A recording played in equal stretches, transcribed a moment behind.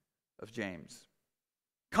of James.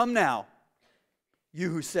 Come now, you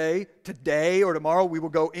who say, today or tomorrow we will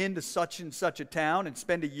go into such and such a town and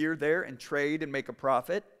spend a year there and trade and make a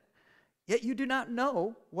profit. Yet you do not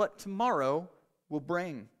know what tomorrow will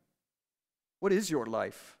bring. What is your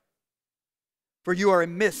life? For you are a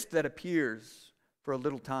mist that appears for a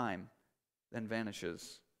little time, then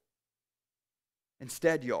vanishes.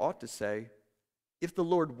 Instead, you ought to say, if the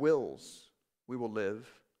Lord wills, we will live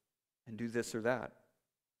and do this or that.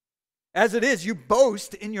 As it is, you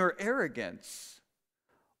boast in your arrogance.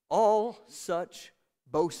 All such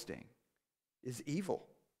boasting is evil.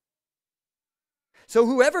 So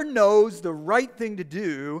whoever knows the right thing to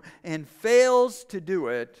do and fails to do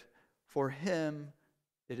it, for him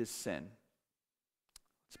it is sin.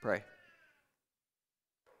 Let's pray.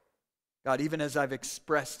 God, even as I've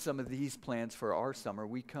expressed some of these plans for our summer,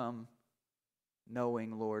 we come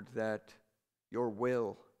knowing, Lord, that your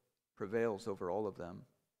will prevails over all of them.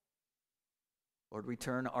 Lord, we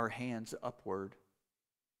turn our hands upward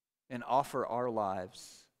and offer our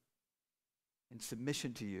lives in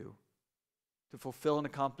submission to you to fulfill and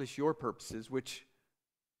accomplish your purposes, which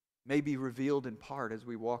may be revealed in part as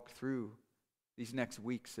we walk through these next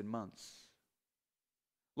weeks and months.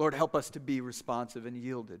 Lord, help us to be responsive and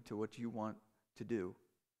yielded to what you want to do.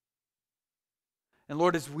 And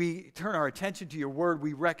Lord, as we turn our attention to your word,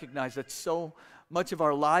 we recognize that so much of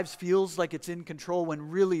our lives feels like it's in control when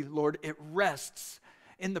really, Lord, it rests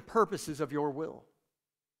in the purposes of your will.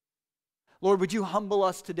 Lord, would you humble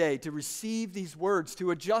us today to receive these words,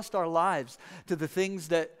 to adjust our lives to the things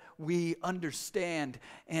that we understand,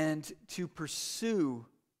 and to pursue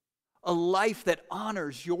a life that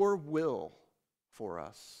honors your will for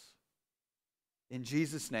us. In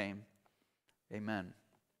Jesus' name, amen.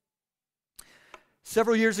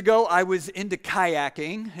 Several years ago, I was into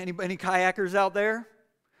kayaking. Any kayakers out there?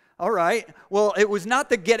 All right. Well, it was not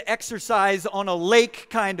the get exercise on a lake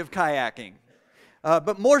kind of kayaking,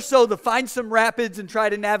 but more so the find some rapids and try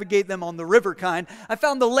to navigate them on the river kind. I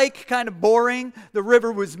found the lake kind of boring. The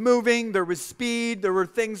river was moving. There was speed. There were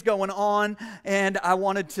things going on, and I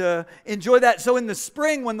wanted to enjoy that. So in the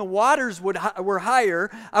spring, when the waters were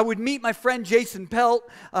higher, I would meet my friend Jason Pelt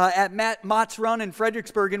at Mott's Run in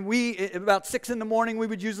Fredericksburg, and about 6 in the morning, we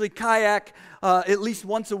would usually kayak at least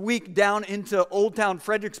once a week down into Old Town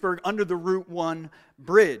Fredericksburg under the Route 1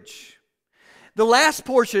 bridge. The last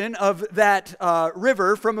portion of that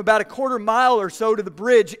river, from about a quarter mile or so to the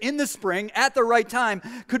bridge in the spring at the right time,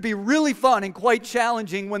 could be really fun and quite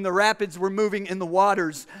challenging when the rapids were moving and the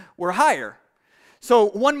waters were higher.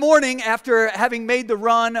 So one morning, after having made the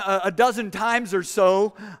run a dozen times or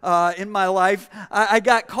so in my life, I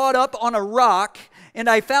got caught up on a rock, and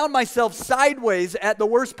I found myself sideways at the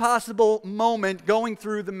worst possible moment going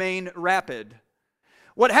through the main rapid.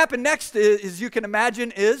 What happened next is you can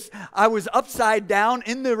imagine, is I was upside down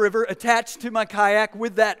in the river attached to my kayak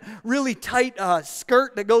with that really tight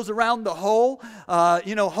skirt that goes around the hull,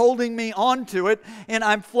 holding me onto it, and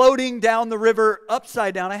I'm floating down the river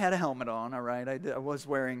upside down. I had a helmet on, all right, I was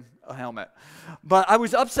wearing a helmet. But I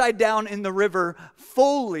was upside down in the river,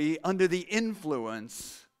 fully under the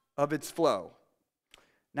influence of its flow.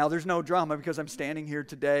 Now there's no drama because I'm standing here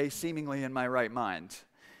today seemingly in my right mind.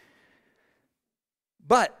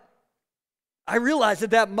 But I realized at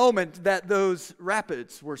that moment that those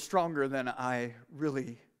rapids were stronger than I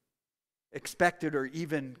really expected or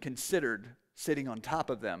even considered sitting on top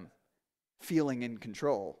of them, feeling in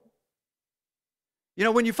control. You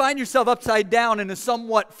know, when you find yourself upside down in a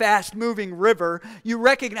somewhat fast-moving river, you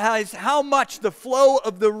recognize how much the flow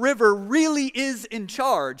of the river really is in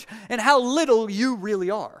charge and how little you really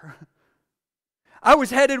are. I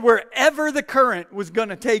was headed wherever the current was going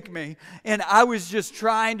to take me, and I was just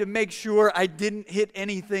trying to make sure I didn't hit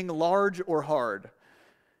anything large or hard.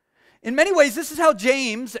 In many ways, this is how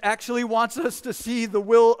James actually wants us to see the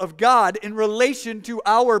will of God in relation to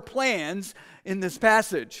our plans in this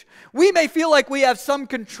passage. We may feel like we have some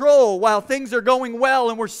control while things are going well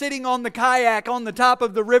and we're sitting on the kayak on the top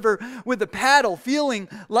of the river with a paddle, feeling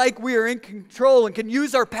like we are in control and can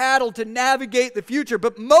use our paddle to navigate the future.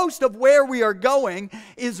 But most of where we are going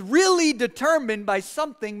is really determined by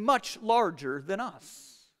something much larger than us.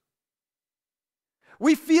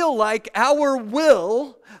 We feel like our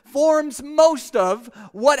will forms most of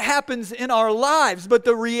what happens in our lives. But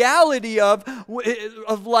the reality of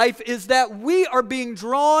life is that we are being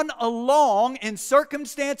drawn along in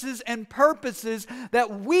circumstances and purposes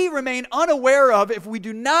that we remain unaware of if we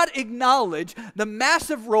do not acknowledge the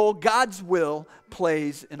massive role God's will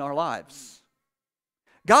plays in our lives.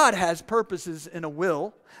 God has purposes and a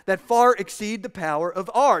will that far exceed the power of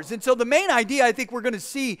ours. And so the main idea I think we're going to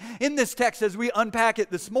see in this text as we unpack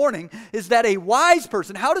it this morning is that a wise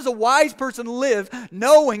person, how does a wise person live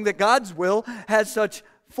knowing that God's will has such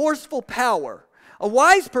forceful power? A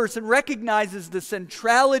wise person recognizes the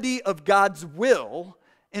centrality of God's will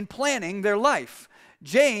in planning their life.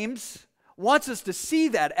 James wants us to see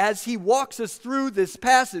that as he walks us through this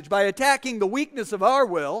passage by attacking the weakness of our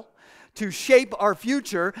will to shape our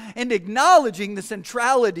future and acknowledging the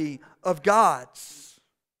centrality of God's.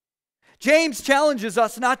 James challenges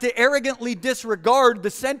us not to arrogantly disregard the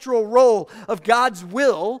central role of God's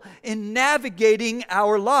will in navigating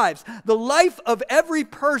our lives. The life of every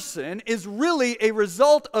person is really a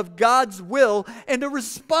result of God's will and a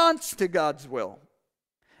response to God's will.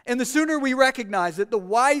 And the sooner we recognize it, the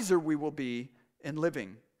wiser we will be in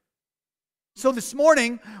living. So this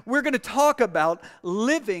morning, we're going to talk about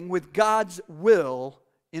living with God's will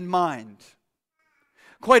in mind.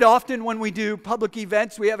 Quite often when we do public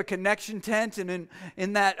events, we have a connection tent, and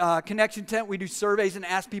in that connection tent, we do surveys and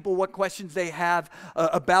ask people what questions they have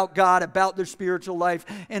about God, about their spiritual life.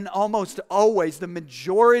 And almost always, the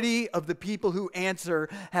majority of the people who answer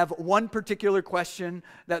have one particular question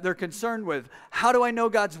that they're concerned with. How do I know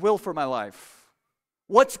God's will for my life?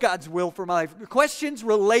 What's God's will for my life? Questions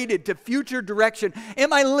related to future direction.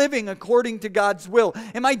 Am I living according to God's will?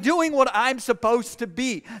 Am I doing what I'm supposed to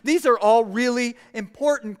be? These are all really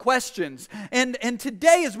important questions. And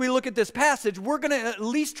today, as we look at this passage, we're going to at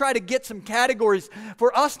least try to get some categories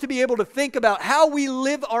for us to be able to think about how we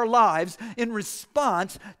live our lives in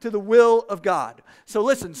response to the will of God. So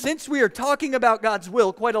listen, since we are talking about God's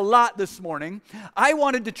will quite a lot this morning, I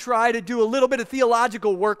wanted to try to do a little bit of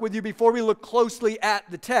theological work with you before we look closely at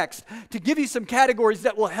the text to give you some categories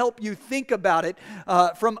that will help you think about it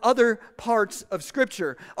from other parts of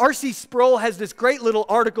Scripture. R.C. Sproul has this great little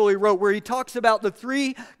article he wrote where he talks about the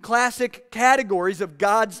three classic categories of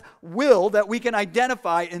God's will that we can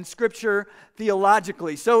identify in Scripture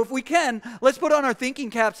theologically. So if we can, let's put on our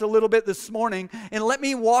thinking caps a little bit this morning and let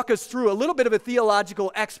me walk us through a little bit of a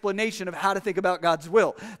theological explanation of how to think about God's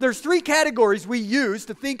will. There's three categories we use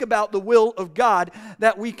to think about the will of God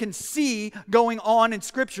that we can see going on in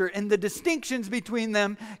Scripture, and the distinctions between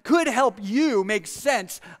them could help you make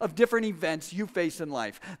sense of different events you face in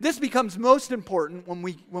life. This becomes most important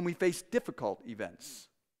when we face difficult events.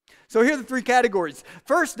 So here are the three categories.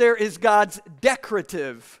 First, there is God's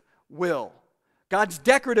decorative will. God's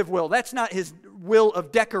decorative will. That's not his will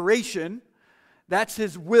of decoration. That's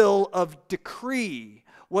his will of decree.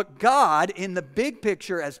 What God, in the big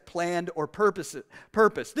picture, has planned or purpose.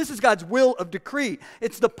 This is God's will of decree.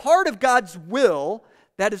 It's the part of God's will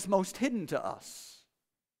that is most hidden to us.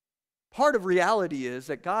 Part of reality is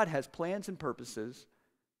that God has plans and purposes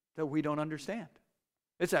that we don't understand.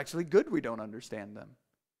 It's actually good we don't understand them.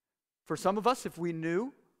 For some of us, if we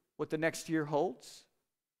knew what the next year holds,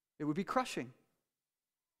 it would be crushing.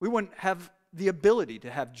 We wouldn't have the ability to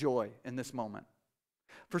have joy in this moment.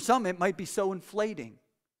 For some, it might be so inflating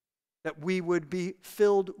that we would be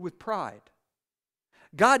filled with pride.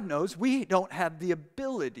 God knows we don't have the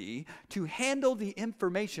ability to handle the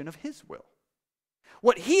information of his will.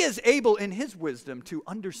 What he is able in his wisdom to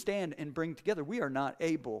understand and bring together, we are not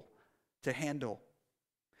able to handle.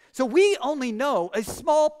 So we only know a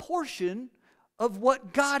small portion of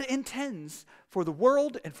what God intends for the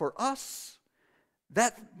world and for us,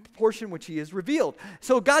 that portion which he has revealed.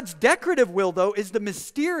 So God's decorative will, though, is the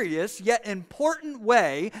mysterious yet important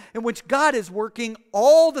way in which God is working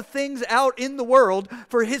all the things out in the world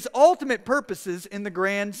for his ultimate purposes in the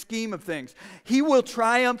grand scheme of things. He will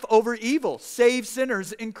triumph over evil, save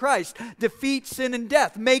sinners in Christ, defeat sin and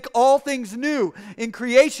death, make all things new in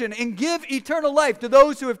creation, and give eternal life to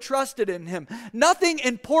those who have trusted in him. Nothing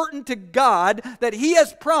important to God that he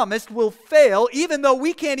has promised will fail, even though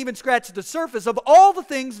we can't even scratch the surface of all the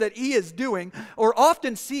things that he is doing, or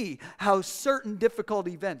often see how certain difficult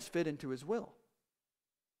events fit into his will.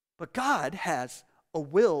 But God has a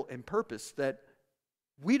will and purpose that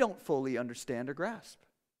we don't fully understand or grasp.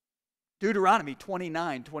 Deuteronomy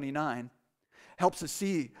 29:29 helps us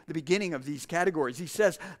see the beginning of these categories. He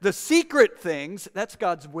says, the secret things, that's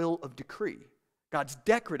God's will of decree, God's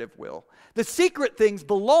decorative will. The secret things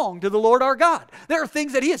belong to the Lord our God. There are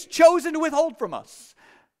things that he has chosen to withhold from us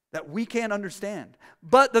that we can't understand.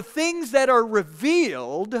 But the things that are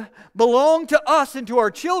revealed belong to us and to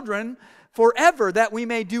our children forever, that we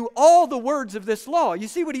may do all the words of this law. You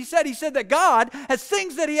see what he said? He said that God has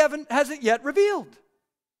things that he hasn't yet revealed.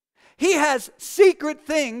 He has secret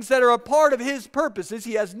things that are a part of his purposes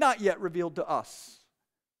he has not yet revealed to us.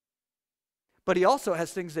 but he also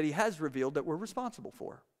has things that he has revealed that we're responsible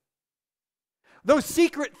for. Those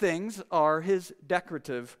secret things are his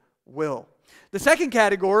declarative will. The second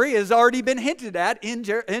category has already been hinted at in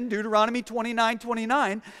Deuteronomy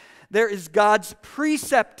 29:29. There is God's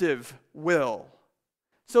preceptive will.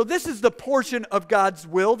 So this is the portion of God's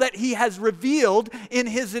will that he has revealed in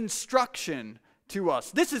his instruction to us.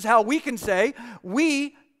 This is how we can say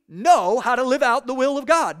we know how to live out the will of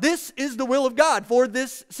God. This is the will of God for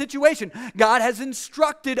this situation. God has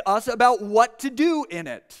instructed us about what to do in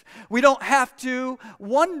it. We don't have to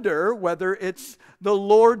wonder whether it's the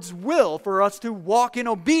Lord's will for us to walk in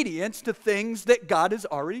obedience to things that God has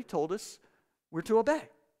already told us we're to obey.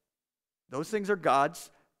 Those things are God's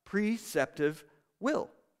preceptive will.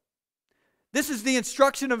 This is the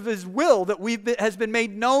instruction of his will that has been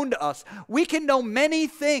made known to us. We can know many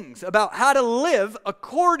things about how to live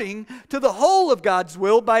according to the whole of God's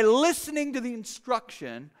will by listening to the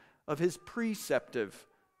instruction of his preceptive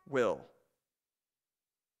will.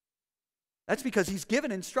 That's because he's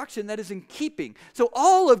given instruction that is in keeping. So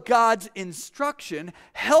all of God's instruction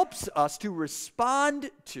helps us to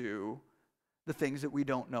respond to the things that we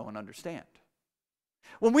don't know and understand.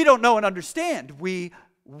 When we don't know and understand, we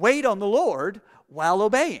wait on the Lord while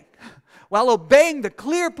obeying. While obeying the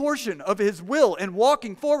clear portion of his will and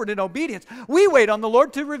walking forward in obedience, we wait on the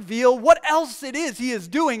Lord to reveal what else it is he is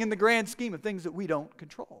doing in the grand scheme of things that we don't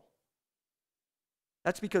control.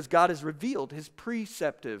 That's because God has revealed his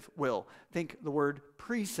preceptive will. Think the word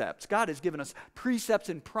precepts. God has given us precepts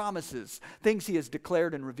and promises, things he has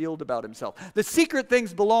declared and revealed about himself. The secret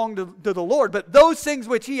things belong to the Lord, but those things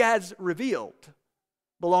which he has revealed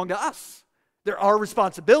belong to us. They're our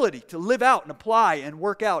responsibility to live out and apply and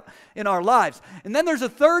work out in our lives. And then there's a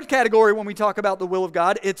third category when we talk about the will of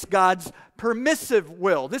God. It's God's permissive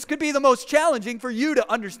will. This could be the most challenging for you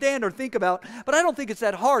to understand or think about, but I don't think it's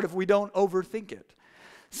that hard if we don't overthink it.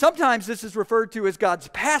 Sometimes this is referred to as God's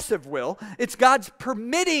passive will. It's God's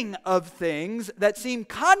permitting of things that seem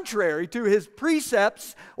contrary to his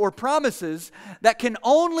precepts or promises that can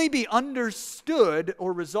only be understood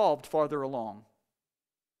or resolved farther along.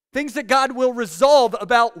 Things that God will resolve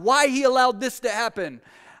about why he allowed this to happen.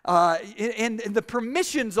 And the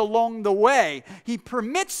permissions along the way. He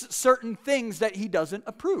permits certain things that he doesn't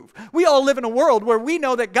approve. We all live in a world where we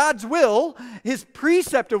know that God's will, his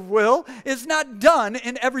preceptive will, is not done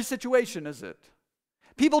in every situation, is it?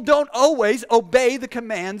 People don't always obey the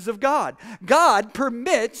commands of God. God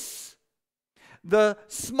permits the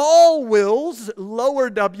small wills, lower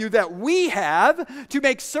W, that we have to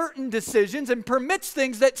make certain decisions and permits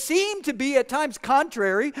things that seem to be at times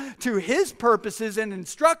contrary to his purposes and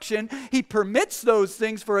instruction. He permits those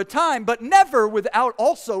things for a time, but never without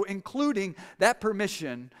also including that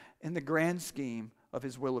permission in the grand scheme of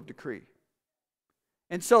his will of decree.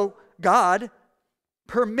 And so God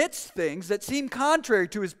permits things that seem contrary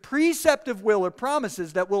to his preceptive will or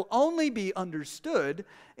promises that will only be understood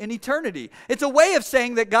in eternity. It's a way of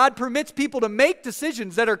saying that God permits people to make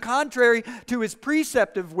decisions that are contrary to his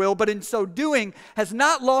preceptive will, but in so doing has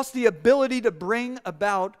not lost the ability to bring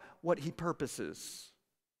about what he purposes.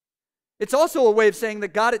 It's also a way of saying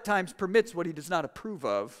that God at times permits what he does not approve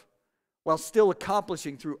of, while still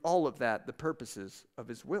accomplishing through all of that the purposes of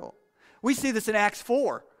his will. We see this in Acts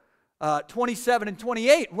 4. 27 and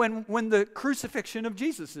 28, when the crucifixion of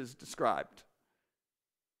Jesus is described.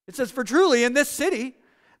 It says, "For truly in this city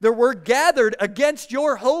there were gathered against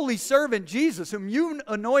your holy servant Jesus, whom you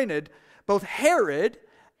anointed, both Herod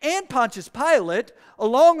and Pontius Pilate,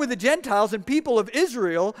 along with the Gentiles and people of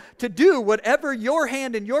Israel, to do whatever your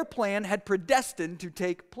hand and your plan had predestined to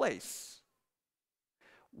take place."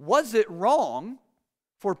 Was it wrong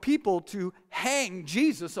for people to hang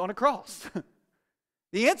Jesus on a cross?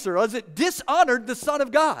 The answer was it dishonored the Son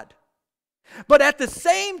of God. But at the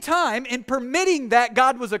same time, in permitting that,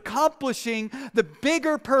 God was accomplishing the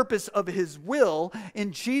bigger purpose of his will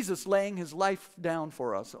in Jesus laying his life down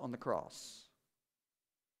for us on the cross.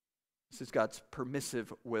 This is God's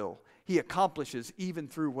permissive will. He accomplishes, even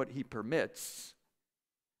through what he permits,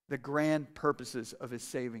 the grand purposes of his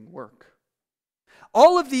saving work.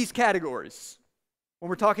 All of these categories, when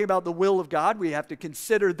we're talking about the will of God, we have to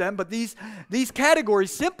consider them, but these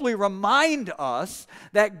categories simply remind us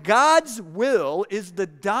that God's will is the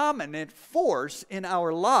dominant force in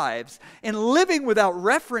our lives, and living without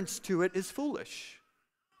reference to it is foolish.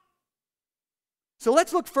 So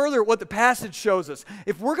let's look further at what the passage shows us.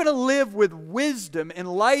 If we're going to live with wisdom in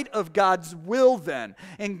light of God's will then,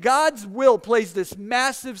 and God's will plays this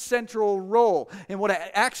massive central role in what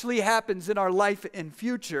actually happens in our life and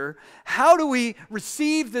future, how do we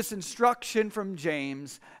receive this instruction from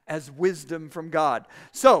James as wisdom from God?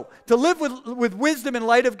 So, to live with wisdom in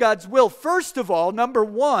light of God's will, first of all, number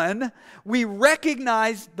one, we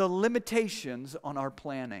recognize the limitations on our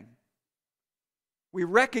planning. We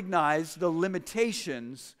recognize the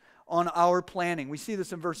limitations on our planning. We see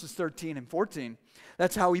this in verses 13 and 14.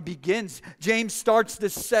 That's how he begins. James starts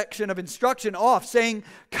this section of instruction off saying,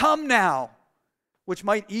 "Come now," which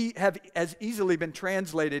might have as easily been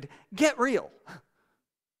translated, "Get real."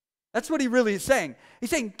 That's what he really is saying.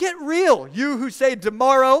 He's saying, get real, you who say,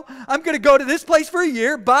 tomorrow I'm going to go to this place for a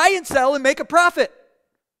year, buy and sell and make a profit.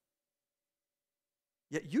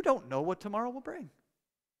 Yet you don't know what tomorrow will bring.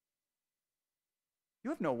 You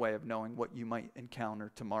have no way of knowing what you might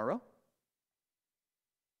encounter tomorrow.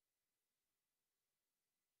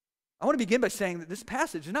 I want to begin by saying that this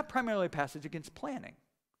passage is not primarily a passage against planning.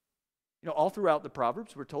 You know, all throughout the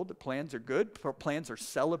Proverbs, we're told that plans are good, plans are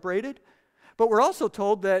celebrated. But we're also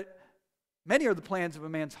told that many are the plans of a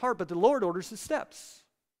man's heart, but the Lord orders his steps.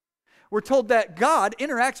 We're told that God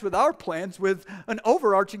interacts with our plans with an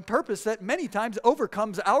overarching purpose that many times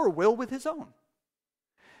overcomes our will with his own.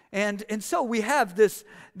 And so we have this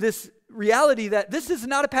reality that this is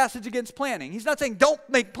not a passage against planning. He's not saying don't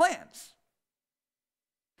make plans.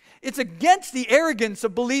 It's against the arrogance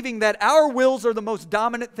of believing that our wills are the most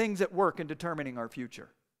dominant things at work in determining our future.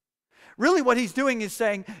 Really what he's doing is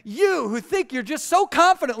saying, you who think you're just so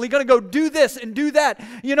confidently going to go do this and do that,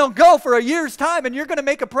 go for a year's time and you're going to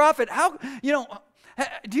make a profit.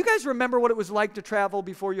 Do you guys remember what it was like to travel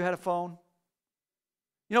before you had a phone?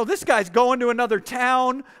 This guy's going to another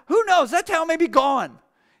town. Who knows? That town may be gone.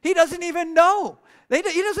 He doesn't even know. He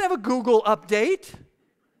doesn't have a Google update.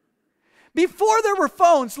 Before there were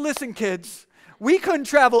phones, listen kids, we couldn't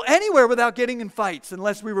travel anywhere without getting in fights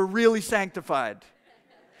unless we were really sanctified.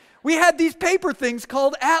 We had these paper things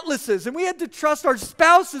called atlases, and we had to trust our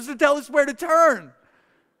spouses to tell us where to turn.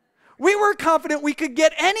 We were confident we could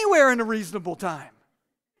get anywhere in a reasonable time.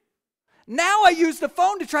 Now I use the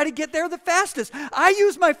phone to try to get there the fastest. I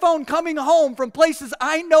use my phone coming home from places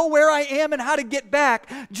I know where I am and how to get back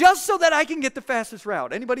just so that I can get the fastest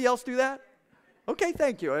route. Anybody else do that? Okay,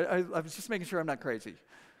 thank you. I was just making sure I'm not crazy.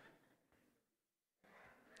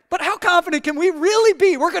 But how confident can we really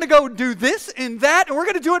be? We're going to go do this and that, and we're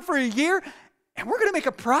going to do it for a year, and we're going to make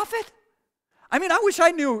a profit? I mean, I wish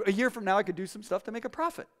I knew a year from now I could do some stuff to make a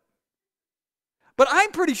profit. But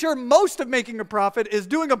I'm pretty sure most of making a profit is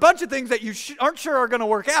doing a bunch of things that you aren't sure are going to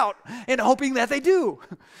work out and hoping that they do.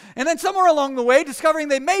 And then somewhere along the way, discovering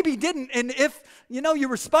they maybe didn't, and if you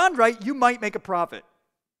respond right, you might make a profit.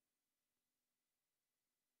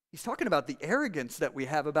 He's talking about the arrogance that we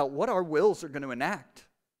have about what our wills are going to enact.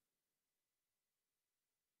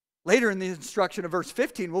 Later in the instruction of verse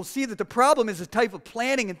 15, we'll see that the problem is a type of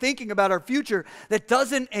planning and thinking about our future that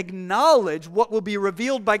doesn't acknowledge what will be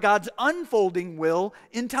revealed by God's unfolding will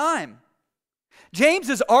in time.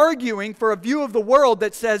 James is arguing for a view of the world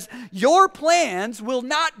that says your plans will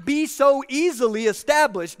not be so easily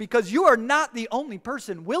established because you are not the only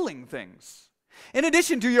person willing things. In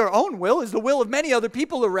addition to your own will is the will of many other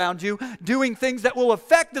people around you doing things that will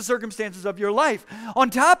affect the circumstances of your life. On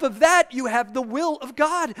top of that, you have the will of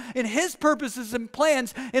God and His purposes and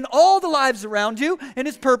plans in all the lives around you and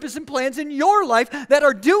His purpose and plans in your life that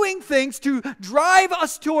are doing things to drive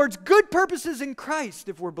us towards good purposes in Christ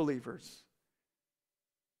if we're believers.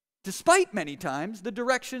 Despite many times the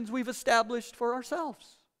directions we've established for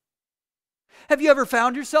ourselves. Have you ever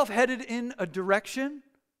found yourself headed in a direction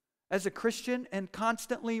as a Christian and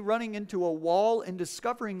constantly running into a wall and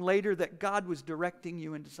discovering later that God was directing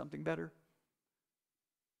you into something better?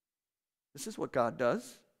 This is what God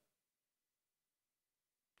does.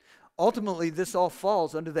 Ultimately, this all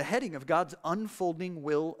falls under the heading of God's unfolding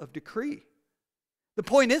will of decree. The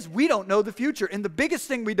point is, we don't know the future, and the biggest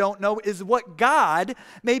thing we don't know is what God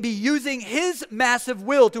may be using His massive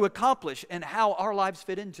will to accomplish and how our lives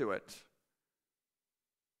fit into it.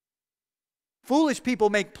 Foolish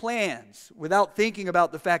people make plans without thinking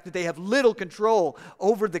about the fact that they have little control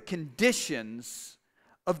over the conditions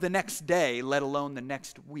of the next day, let alone the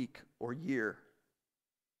next week or year.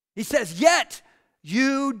 He says, yet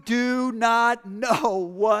you do not know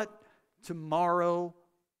what tomorrow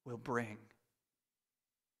will bring.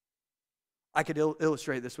 I could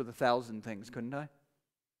illustrate this with 1,000 things, couldn't I?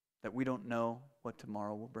 That we don't know what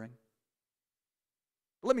tomorrow will bring.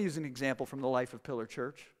 Let me use an example from the life of Pillar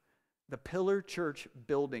Church. The Pillar Church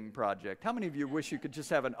building project. How many of you wish you could just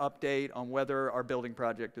have an update on whether our building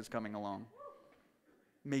project is coming along?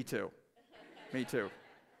 Me too. Me too.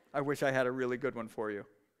 I wish I had a really good one for you.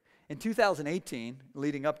 In 2018,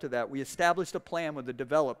 leading up to that, we established a plan with the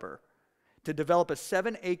developer to develop a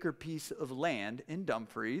 7-acre piece of land in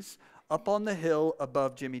Dumfries up on the hill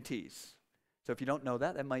above Jimmy T's. So if you don't know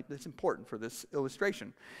that, that's important for this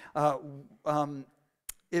illustration.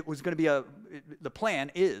 It was going to be the plan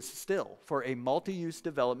is still for a multi-use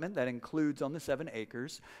development that includes on the 7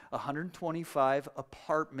 acres 125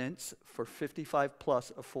 apartments for 55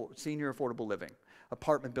 plus senior affordable living.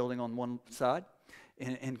 Apartment building on one side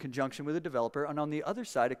in conjunction with a developer, and on the other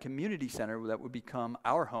side a community center that would become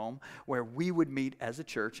our home where we would meet as a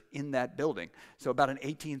church in that building. So about an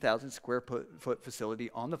 18,000 square foot facility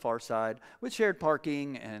on the far side with shared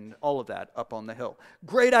parking and all of that up on the hill.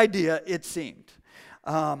 Great idea, it seemed.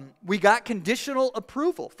 We got conditional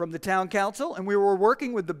approval from the town council, and we were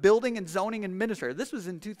working with the building and zoning administrator. This was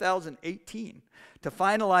in 2018 to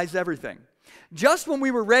finalize everything. Just when we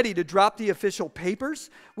were ready to drop the official papers,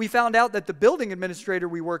 we found out that the building administrator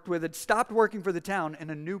we worked with had stopped working for the town and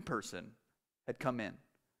a new person had come in.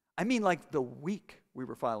 I mean, like the week we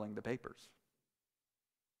were filing the papers.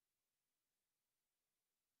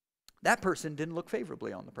 That person didn't look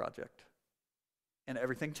favorably on the project, and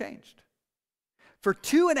everything changed. For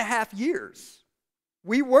 2.5 years,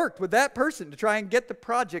 we worked with that person to try and get the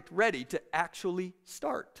project ready to actually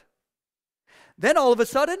start. Then all of a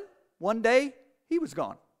sudden, one day, he was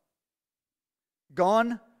gone.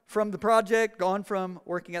 Gone from the project, gone from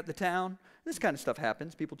working at the town. This kind of stuff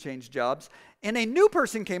happens. People change jobs. And a new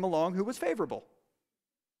person came along who was favorable.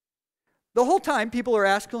 The whole time, people are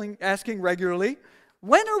asking regularly,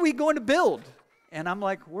 when are we going to build? And I'm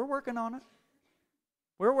like, we're working on it.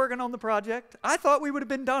 We're working on the project. I thought we would have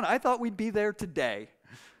been done. I thought we'd be there today.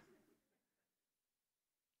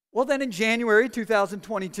 Well, then in January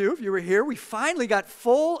 2022, if you were here, we finally got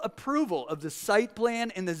full approval of the site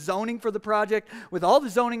plan and the zoning for the project with all the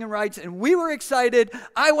zoning and rights, and we were excited.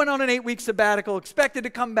 I went on an 8-week sabbatical, expected to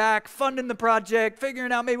come back, funding the project,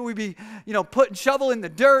 figuring out maybe we'd be, putting shovel in the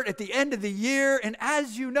dirt at the end of the year, and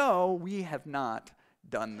as you know, we have not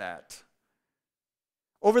done that.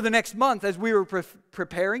 Over the next month, as we were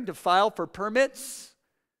preparing to file for permits,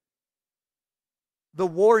 the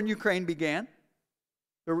war in Ukraine began.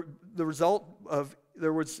 The result of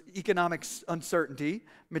there was economic uncertainty,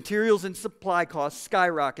 materials and supply costs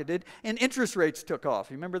skyrocketed, and interest rates took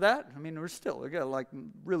off. You remember that? I mean, we got like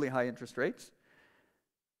really high interest rates.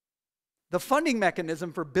 The funding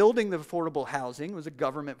mechanism for building the affordable housing was a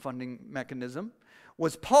government funding mechanism,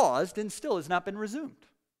 was paused and still has not been resumed.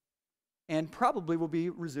 And probably will be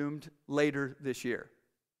resumed later this year,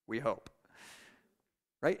 we hope.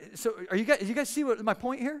 Right? So you guys see what my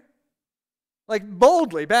point here? Like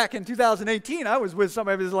boldly, back in 2018, I was with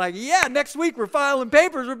somebody who was like, yeah, next week we're filing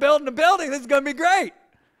papers, we're building a building, this is going to be great.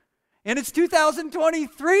 And it's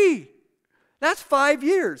 2023. That's 5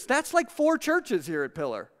 years. That's like 4 churches here at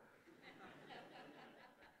Pillar.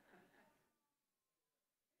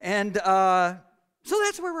 And so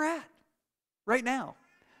that's where we're at right now.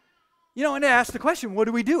 And to ask the question, what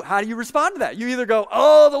do we do? How do you respond to that? You either go,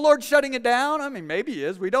 oh, the Lord's shutting it down. I mean, maybe He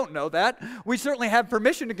is. We don't know that. We certainly have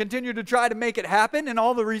permission to continue to try to make it happen and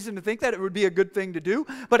all the reason to think that it would be a good thing to do.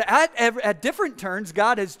 But at different turns,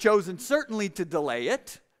 God has chosen certainly to delay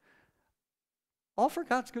it. All for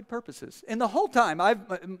God's good purposes. And the whole time,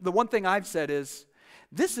 the one thing I've said is,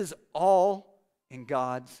 this is all in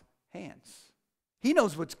God's hands. He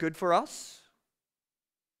knows what's good for us.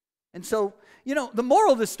 And so, the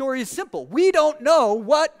moral of the story is simple. We don't know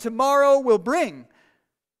what tomorrow will bring.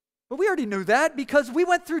 But we already knew that because we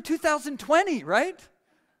went through 2020, right?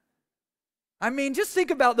 I mean, just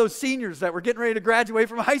think about those seniors that were getting ready to graduate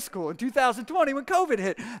from high school in 2020 when COVID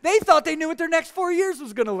hit. They thought they knew what their next 4 years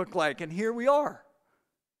was going to look like, and here we are.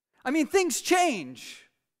 I mean, things change.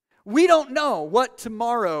 We don't know what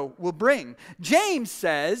tomorrow will bring. James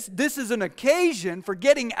says this is an occasion for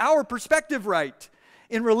getting our perspective right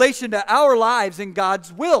in relation to our lives and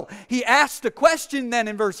God's will. He asked a question then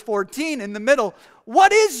in verse 14 in the middle,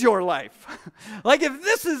 what is your life? Like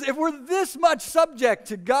if we're this much subject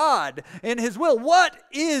to God and His will, what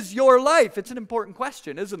is your life? It's an important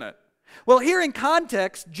question, isn't it? Well, here in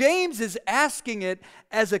context, James is asking it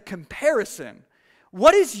as a comparison.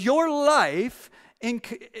 What is your life in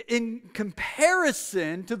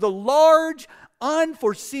comparison to the large,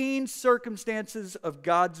 unforeseen circumstances of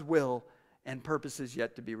God's will and purposes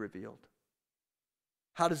yet to be revealed?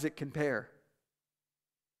 How does it compare?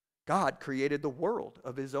 God created the world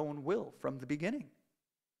of His own will from the beginning.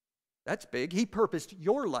 That's big. He purposed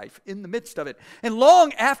your life in the midst of it. And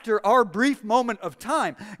long after our brief moment of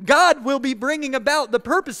time, God will be bringing about the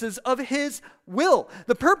purposes of His will.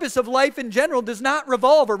 The purpose of life in general does not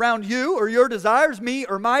revolve around you or your desires, me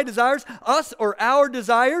or my desires, us or our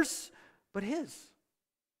desires, but His.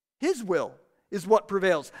 His will is what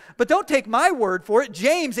prevails. But don't take my word for it.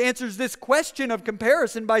 James answers this question of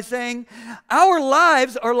comparison by saying, our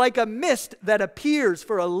lives are like a mist that appears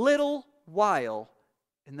for a little while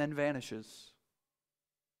and then vanishes.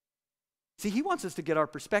 See, he wants us to get our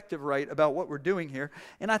perspective right about what we're doing here.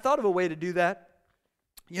 And I thought of a way to do that.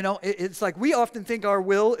 You know, it's like we often think our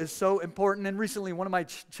will is so important. And recently one of my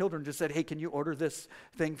children just said, hey, can you order this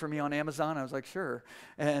thing for me on Amazon? I was like, sure.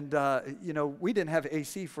 And, you know, we didn't have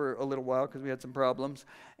AC for a little while because we had some problems.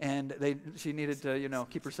 And she needed to, you know,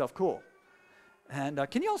 keep herself cool. And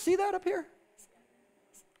can you all see that up here?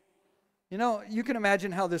 You know, you can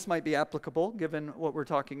imagine how this might be applicable given what we're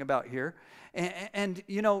talking about here. And,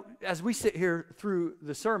 you know, as we sit here through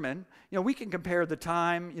the sermon, you know, we can compare the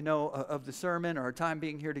time, you know, of the sermon or our time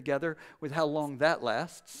being here together with how long that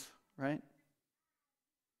lasts, right?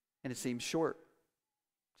 And it seems short.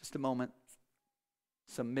 Just a moment.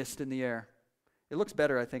 Some mist in the air. It looks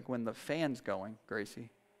better, I think, when the fan's going,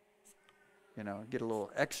 Gracie. You know, get a little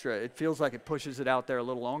extra. It feels like it pushes it out there a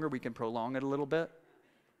little longer. We can prolong it a little bit.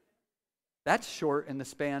 That's short in the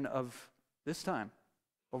span of this time,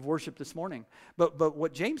 of worship this morning. But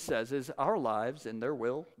what James says is our lives and their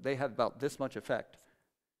will, they have about this much effect.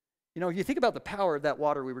 You know, you think about the power of that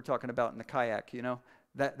water we were talking about in the kayak, you know,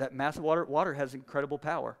 that massive water. Water has incredible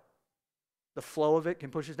power. The flow of it can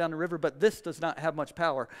push us down the river, but this does not have much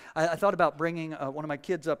power. I thought about bringing one of my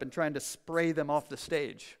kids up and trying to spray them off the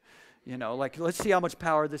stage. You know, like, let's see how much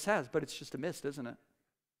power this has, but it's just a mist, isn't it?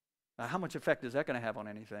 How much effect is that going to have on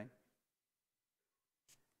anything?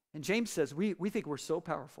 And James says we think we're so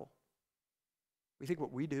powerful. We think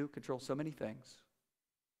what we do controls so many things.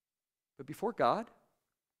 But before God,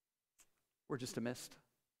 we're just a mist.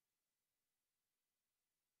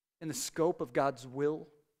 In the scope of God's will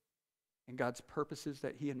and God's purposes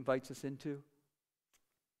that He invites us into,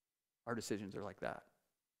 our decisions are like that.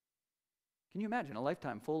 Can you imagine a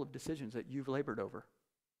lifetime full of decisions that you've labored over?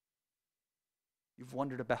 You've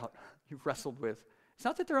wondered about, you've wrestled with. It's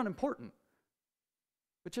not that they're unimportant.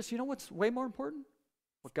 But just, you know what's way more important?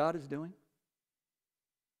 What God is doing.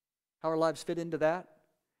 How our lives fit into that.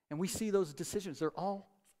 And we see those decisions. They're all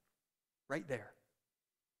right there.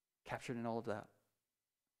 Captured in all of that.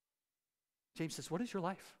 James says, what is your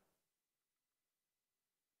life?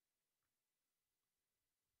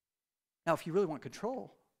 Now, if you really want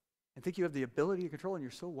control and think you have the ability to control and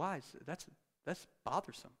you're so wise, that's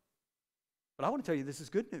bothersome. But I want to tell you this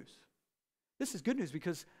is good news. This is good news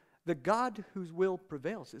because the God whose will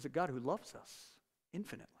prevails is a God who loves us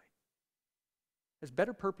infinitely. Has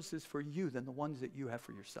better purposes for you than the ones that you have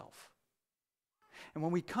for yourself. And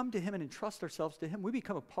when we come to Him and entrust ourselves to Him, we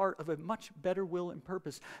become a part of a much better will and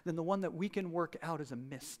purpose than the one that we can work out as a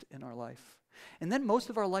mist in our life. And then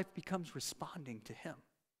most of our life becomes responding to Him.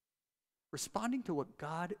 Responding to what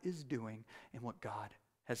God is doing and what God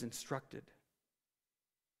has instructed.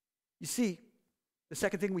 You see, the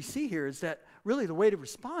second thing we see here is that really the way to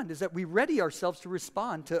respond is that we ready ourselves to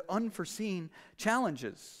respond to unforeseen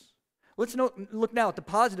challenges. Let's look now at the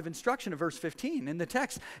positive instruction of verse 15. In the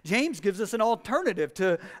text, James gives us an alternative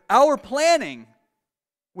to our planning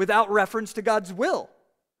without reference to God's will.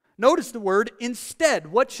 Notice the word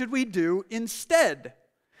instead. What should we do instead?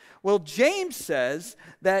 Well, James says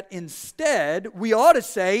that instead we ought to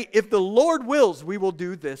say, if the Lord wills, we will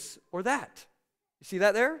do this or that. You see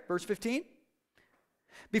that there? Verse 15.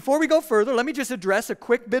 Before we go further, let me just address a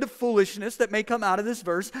quick bit of foolishness that may come out of this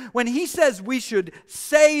verse. When he says we should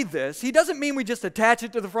say this, he doesn't mean we just attach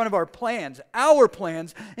it to the front of our plans,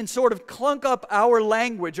 and sort of clunk up our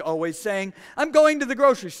language always saying, I'm going to the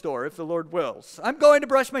grocery store if the Lord wills. I'm going to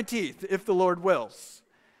brush my teeth if the Lord wills.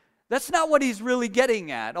 That's not what he's really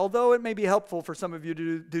getting at, although it may be helpful for some of you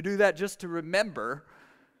to do that just to remember.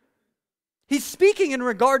 He's speaking in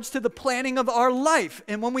regards to the planning of our life.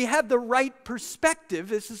 And when we have the right perspective,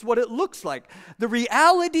 this is what it looks like. The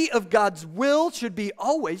reality of God's will should be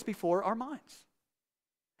always before our minds.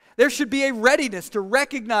 There should be a readiness to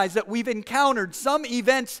recognize that we've encountered some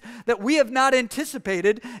events that we have not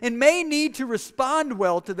anticipated and may need to respond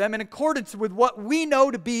well to them in accordance with what we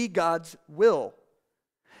know to be God's will.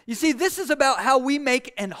 You see, this is about how we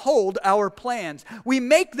make and hold our plans. We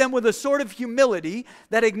make them with a sort of humility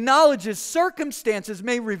that acknowledges circumstances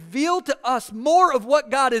may reveal to us more of what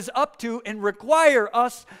God is up to and require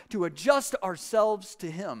us to adjust ourselves to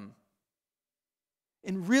Him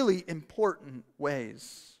in really important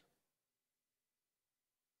ways.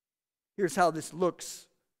 Here's how this looks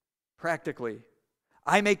practically.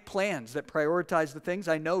 I make plans that prioritize the things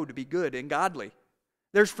I know to be good and godly.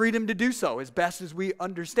 There's freedom to do so as best as we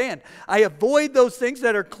understand. I avoid those things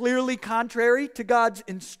that are clearly contrary to God's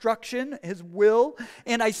instruction, His will,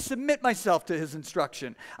 and I submit myself to His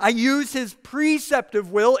instruction. I use His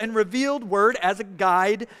preceptive will and revealed word as a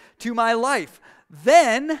guide to my life.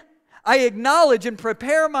 Then I acknowledge and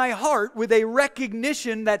prepare my heart with a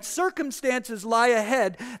recognition that circumstances lie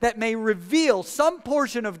ahead that may reveal some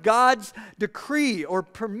portion of God's decree or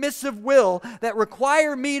permissive will that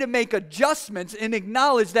require me to make adjustments and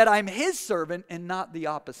acknowledge that I'm His servant and not the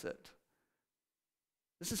opposite.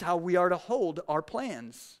 This is how we are to hold our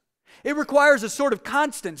plans. It requires a sort of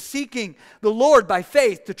constant seeking the Lord by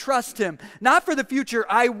faith to trust Him, not for the future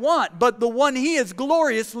I want, but the one He is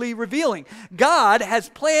gloriously revealing. God has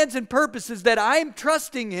plans and purposes that I'm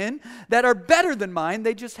trusting in that are better than mine.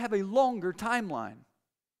 They just have a longer timeline.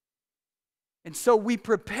 And so we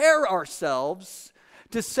prepare ourselves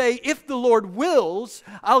to say, if the Lord wills,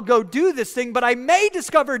 I'll go do this thing, but I may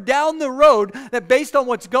discover down the road that based on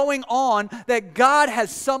what's going on, that God has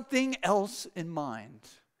something else in mind.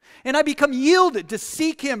 And I become yielded to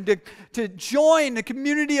seek Him, to join the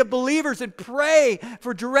community of believers and pray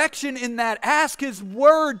for direction in that. Ask His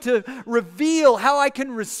Word to reveal how I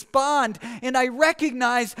can respond. And I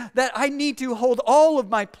recognize that I need to hold all of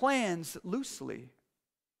my plans loosely.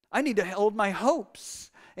 I need to hold my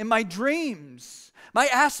hopes and my dreams, my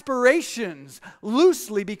aspirations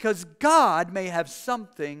loosely because God may have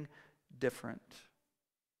something different.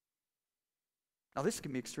 Now, this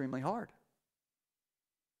can be extremely hard.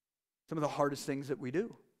 Some of the hardest things that we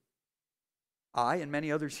do. I and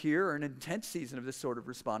many others here are in an intense season of this sort of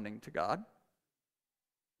responding to God.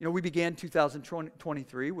 You know, we began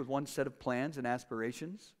 2023 with one set of plans and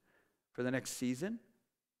aspirations for the next season.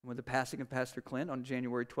 And with the passing of Pastor Clint on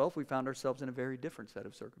January 12th, we found ourselves in a very different set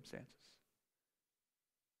of circumstances.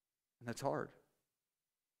 And that's hard.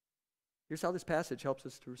 Here's how this passage helps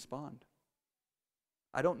us to respond.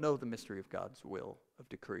 I don't know the mystery of God's will of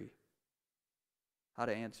decree, how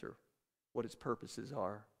to answer what His purposes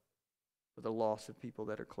are for the loss of people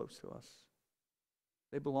that are close to us.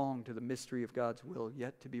 They belong to the mystery of God's will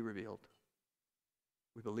yet to be revealed.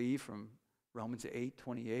 We believe from Romans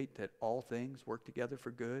 8:28 that all things work together for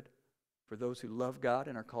good for those who love God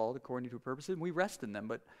and are called according to His purposes, and we rest in them,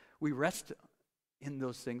 but we rest in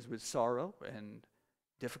those things with sorrow and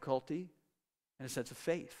difficulty and a sense of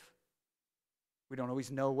faith. We don't always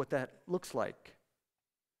know what that looks like.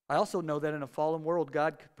 I also know that in a fallen world,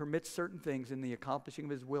 God permits certain things in the accomplishing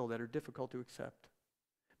of His will that are difficult to accept.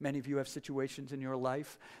 Many of you have situations in your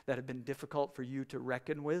life that have been difficult for you to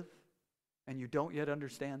reckon with, and you don't yet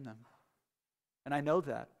understand them. And I know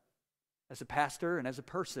that. As a pastor and as a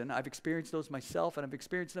person, I've experienced those myself, and I've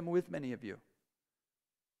experienced them with many of you.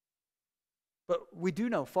 But we do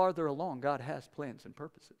know farther along, God has plans and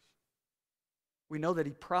purposes. We know that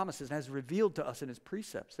He promises and has revealed to us in His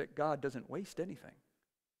precepts that God doesn't waste anything.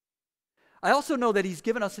 I also know that He's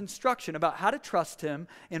given us instruction about how to trust Him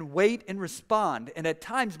and wait and respond, and at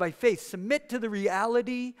times by faith submit to the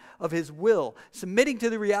reality of His will. Submitting to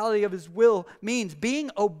the reality of His will means being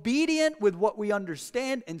obedient with what we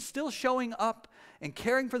understand and still showing up and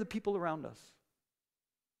caring for the people around us.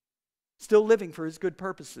 Still living for His good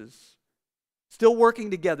purposes. Still working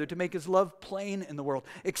together to make His love plain in the world.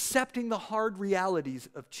 Accepting the hard realities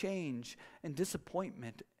of change and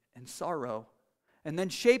disappointment and sorrow. And then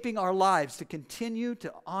shaping our lives to continue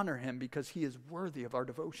to honor Him because He is worthy of our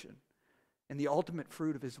devotion. And the ultimate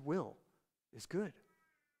fruit of His will is good.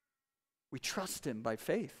 We trust Him by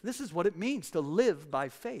faith. This is what it means to live by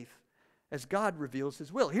faith as God reveals His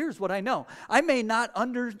will. Here's what I know. I may not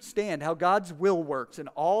understand how God's will works and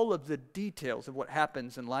all of the details of what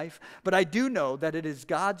happens in life, but I do know that it is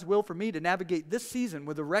God's will for me to navigate this season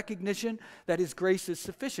with a recognition that His grace is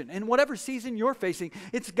sufficient. In whatever season you're facing,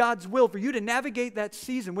 it's God's will for you to navigate that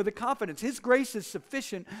season with a confidence. His grace is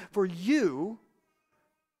sufficient for you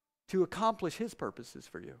to accomplish His purposes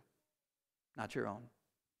for you, not your own.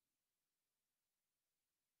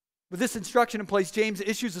 With this instruction in place, James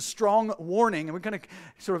issues a strong warning, and we're going to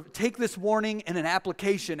sort of take this warning in an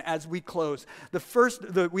application as we close.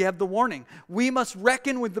 We have the warning. We must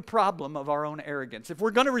reckon with the problem of our own arrogance. If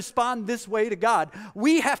we're going to respond this way to God,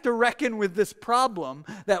 we have to reckon with this problem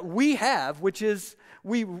that we have, which is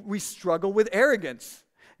we struggle with arrogance.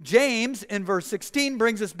 James, in verse 16,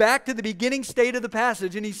 brings us back to the beginning state of the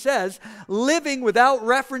passage, and he says, living without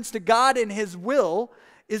reference to God and His will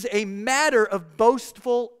is a matter of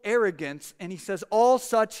boastful arrogance, and he says all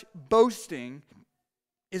such boasting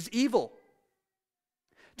is evil.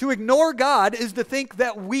 To ignore God is to think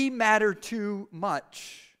that we matter too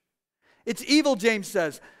much. It's evil, James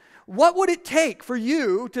says. What would it take for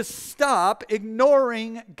you to stop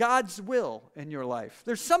ignoring God's will in your life?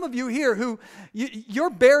 There's some of you here who, your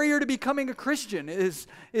barrier to becoming a Christian is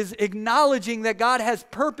acknowledging that God has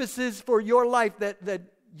purposes for your life that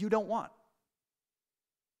you don't want.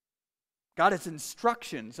 God has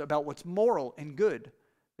instructions about what's moral and good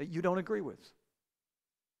that you don't agree with.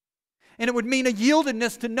 And it would mean a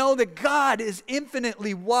yieldedness to know that God is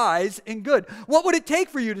infinitely wise and good. What would it take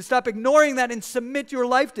for you to stop ignoring that and submit your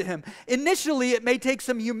life to Him? Initially, it may take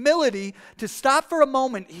some humility to stop for a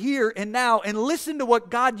moment here and now and listen to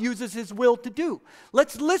what God uses His will to do.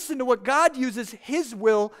 Let's listen to what God uses His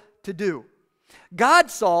will to do.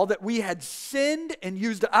 God saw that we had sinned and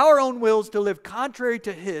used our own wills to live contrary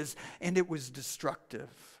to His, and it was destructive.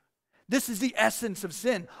 This is the essence of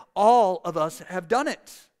sin. All of us have done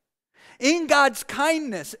it. In God's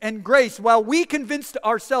kindness and grace, while we convinced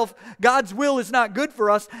ourselves God's will is not good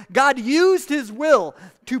for us, God used His will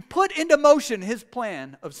to put into motion His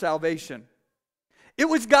plan of salvation. It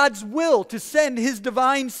was God's will to send His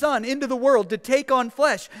divine Son into the world to take on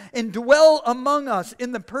flesh and dwell among us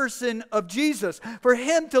in the person of Jesus, for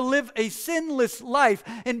Him to live a sinless life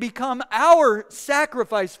and become our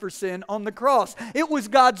sacrifice for sin on the cross. It was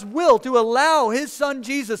God's will to allow His Son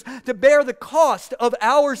Jesus to bear the cost of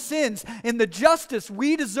our sins and the justice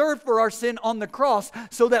we deserve for our sin on the cross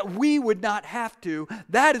so that we would not have to.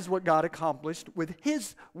 That is what God accomplished with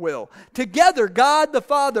His will. Together, God the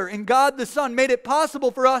Father and God the Son made it possible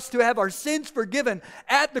for us to have our sins forgiven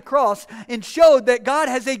at the cross and showed that God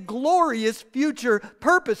has a glorious future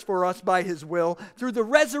purpose for us by His will through the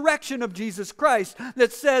resurrection of Jesus Christ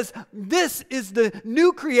that says this is the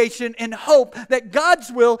new creation and hope that God's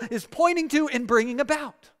will is pointing to and bringing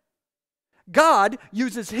about. God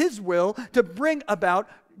uses His will to bring about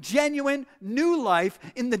genuine new life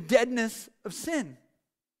in the deadness of sin.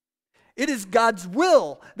 It is God's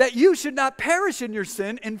will that you should not perish in your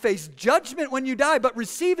sin and face judgment when you die, but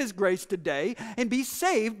receive His grace today and be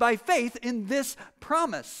saved by faith in this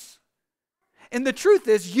promise. And the truth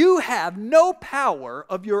is, you have no power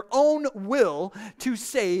of your own will to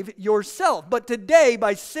save yourself. But today,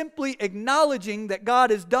 by simply acknowledging that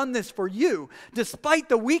God has done this for you, despite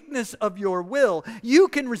the weakness of your will, you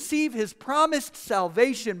can receive His promised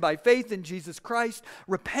salvation by faith in Jesus Christ,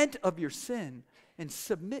 repent of your sin, and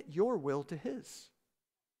submit your will to His.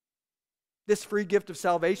 This free gift of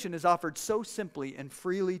salvation is offered so simply and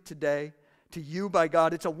freely today to you by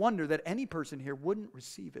God. It's a wonder that any person here wouldn't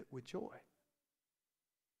receive it with joy.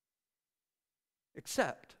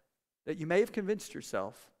 Except that you may have convinced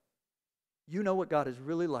yourself you know what God is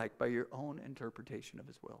really like by your own interpretation of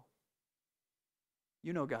His will.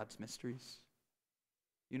 You know God's mysteries.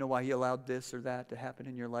 You know why He allowed this or that to happen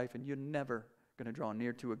in your life, and you're never going to draw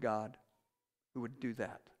near to a God who would do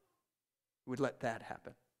that, who would let that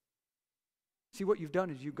happen. See, what you've done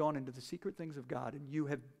is you've gone into the secret things of God and you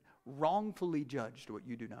have wrongfully judged what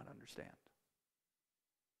you do not understand.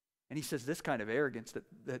 And He says this kind of arrogance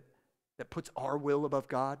that puts our will above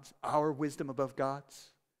God's, our wisdom above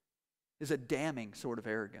God's, is a damning sort of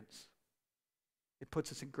arrogance. It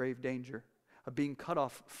puts us in grave danger of being cut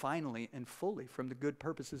off finally and fully from the good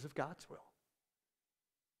purposes of God's will.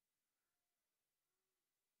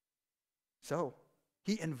 So,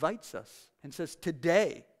 He invites us and says,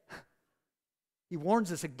 today, He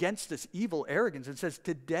warns us against this evil arrogance and says,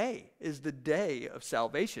 today is the day of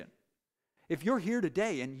salvation. If you're here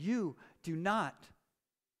today and you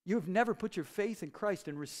have never put your faith in Christ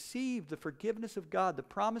and received the forgiveness of God, the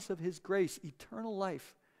promise of His grace, eternal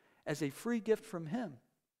life, as a free gift from Him,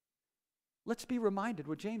 let's be reminded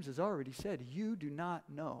what James has already said. You do not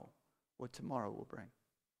know what tomorrow will bring.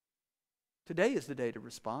 Today is the day to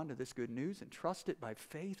respond to this good news and trust it by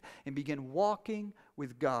faith and begin walking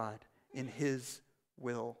with God in His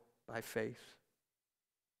will by faith.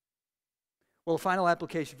 Well, the final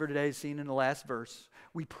application for today is seen in the last verse.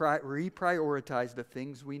 We reprioritize the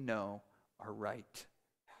things we know are right.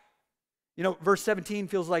 You know, verse 17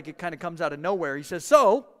 feels like it kind of comes out of nowhere. He says,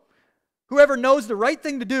 so, whoever knows the right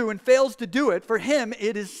thing to do and fails to do it, for him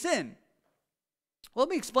it is sin. Well,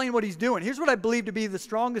 let me explain what he's doing. Here's what I believe to be the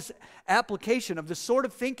strongest application of the sort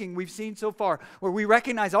of thinking we've seen so far, where we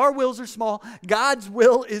recognize our wills are small, God's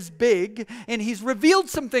will is big, and He's revealed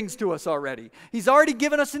some things to us already. He's already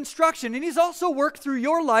given us instruction, and He's also worked through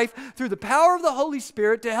your life through the power of the Holy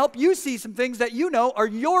Spirit to help you see some things that you know are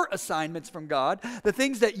your assignments from God, the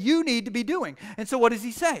things that you need to be doing. And so what does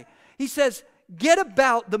He say? He says, get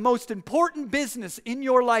about the most important business in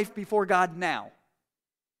your life before God now.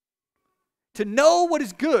 To know what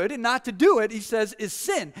is good and not to do it, he says, is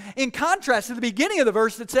sin. In contrast to the beginning of the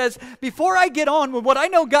verse that says, before I get on with what I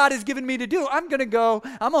know God has given me to do, I'm going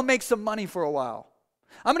to make some money for a while.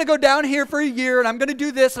 I'm going to go down here for a year, and I'm going to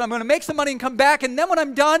do this, and I'm going to make some money and come back, and then when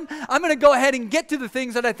I'm done, I'm going to go ahead and get to the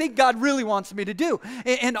things that I think God really wants me to do.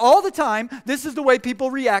 And all the time, this is the way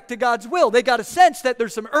people react to God's will. They got a sense that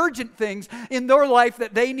there's some urgent things in their life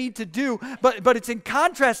that they need to do, but it's in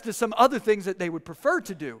contrast to some other things that they would prefer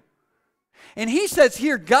to do. And he says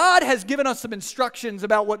here, God has given us some instructions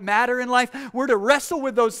about what matter in life. We're to wrestle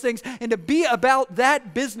with those things and to be about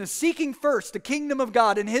that business, seeking first the kingdom of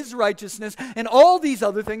God and his righteousness, and all these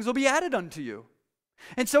other things will be added unto you.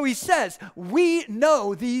 And so he says, we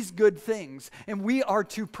know these good things, and we are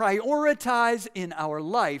to prioritize in our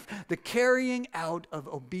life the carrying out of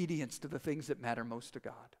obedience to the things that matter most to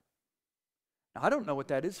God. Now, I don't know what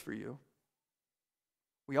that is for you.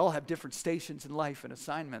 We all have different stations in life and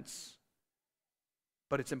assignments.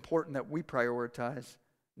 But it's important that we prioritize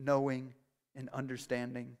knowing and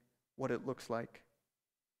understanding what it looks like.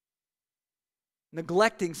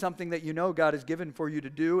 Neglecting something that you know God has given for you to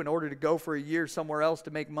do in order to go for a year somewhere else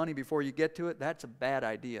to make money before you get to it, that's a bad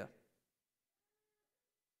idea.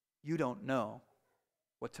 You don't know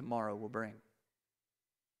what tomorrow will bring.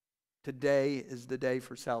 Today is the day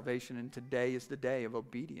for salvation, and today is the day of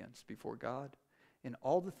obedience before God in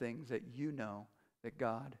all the things that you know that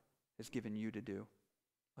God has given you to do.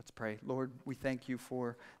 Let's pray. Lord, we thank you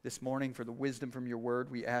for this morning, for the wisdom from your word.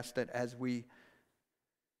 We ask that as we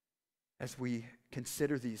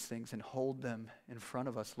consider these things and hold them in front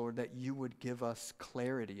of us, Lord, that you would give us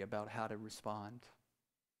clarity about how to respond.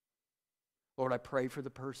 Lord, I pray for the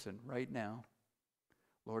person right now,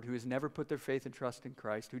 Lord, who has never put their faith and trust in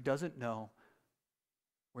Christ, who doesn't know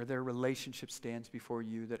where their relationship stands before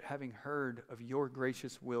you, that having heard of your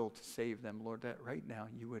gracious will to save them, Lord, that right now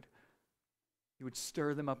you would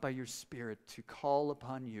stir them up by your Spirit to call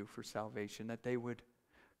upon you for salvation, that they would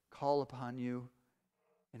call upon you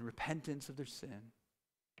in repentance of their sin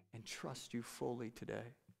and trust you fully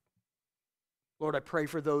today. Lord, I pray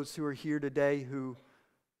for those who are here today who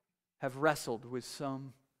have wrestled with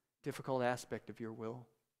some difficult aspect of your will,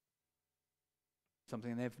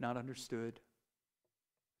 something they've not understood,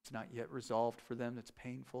 it's not yet resolved for them, that's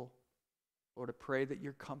painful. Lord, I pray that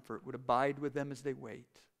your comfort would abide with them as they wait.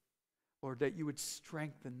 Lord, that you would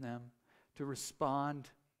strengthen them to respond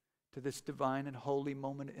to this divine and holy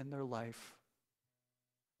moment in their life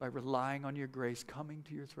by relying on your grace, coming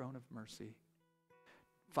to your throne of mercy,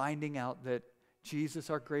 finding out that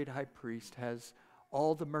Jesus, our great high priest, has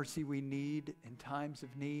all the mercy we need in times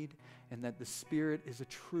of need, and that the Spirit is a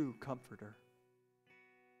true comforter.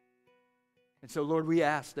 And so, Lord, we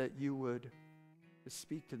ask that you would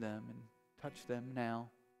speak to them and touch them now.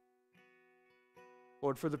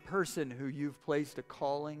 Lord, for the person who you've placed a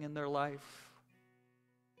calling in their life,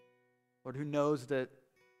 Lord, who knows that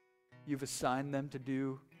you've assigned them to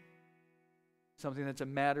do something that's a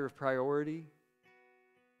matter of priority,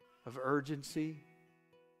 of urgency,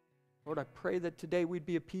 Lord, I pray that today we'd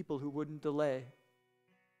be a people who wouldn't delay.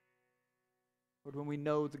 Lord, when we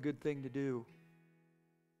know the good thing to do,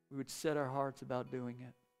 we would set our hearts about doing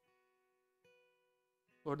it.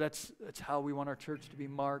 Lord, that's how we want our church to be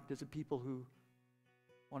marked, as a people who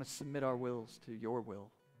want to submit our wills to your will,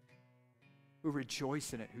 who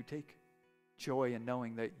rejoice in it, who take joy in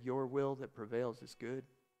knowing that your will that prevails is good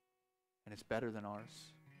and it's better than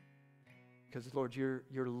ours. Because, Lord, your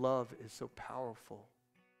love is so powerful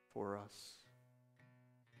for us.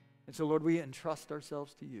 And so, Lord, we entrust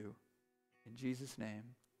ourselves to you. In Jesus' name,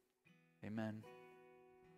 amen.